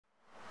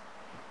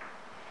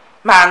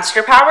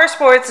Monster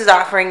Powersports is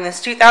offering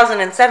this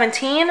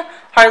 2017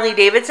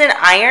 Harley-Davidson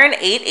Iron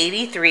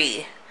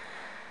 883.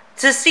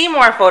 To see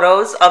more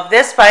photos of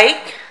this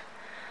bike,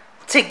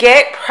 to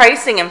get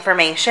pricing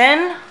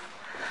information,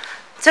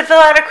 to fill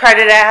out a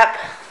credit app,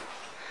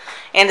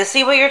 and to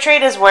see what your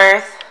trade is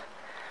worth,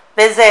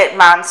 visit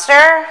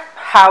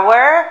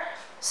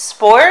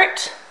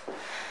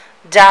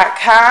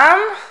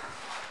monsterpowersport.com.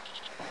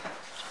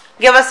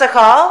 Give us a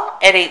call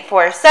at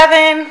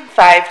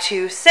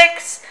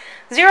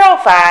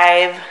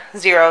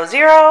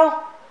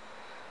 847-526-0500,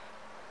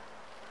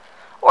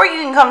 or you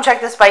can come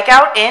check this bike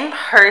out in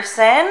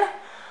person.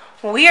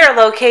 We are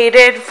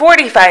located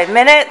 45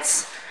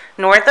 minutes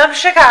north of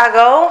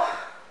Chicago,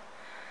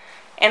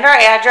 and our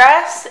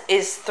address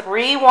is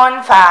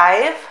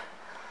 315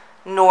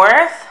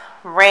 North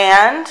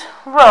Rand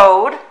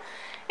Road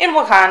in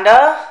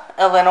Wauconda,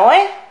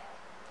 Illinois.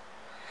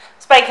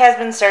 This bike has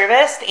been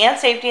serviced and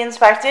safety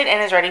inspected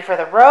and is ready for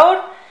the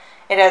road.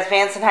 It has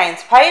Vance &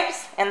 Hines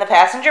pipes and the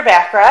passenger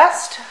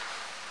backrest.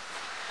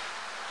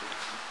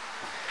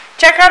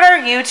 Check out our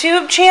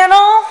YouTube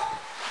channel.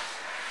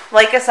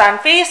 Like us on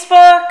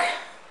Facebook.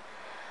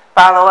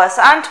 Follow us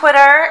on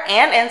Twitter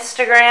and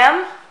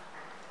Instagram.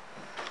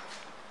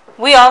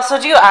 We also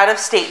do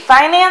out-of-state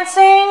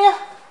financing.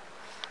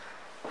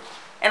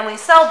 And we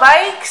sell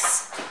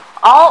bikes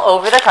all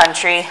over the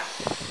country.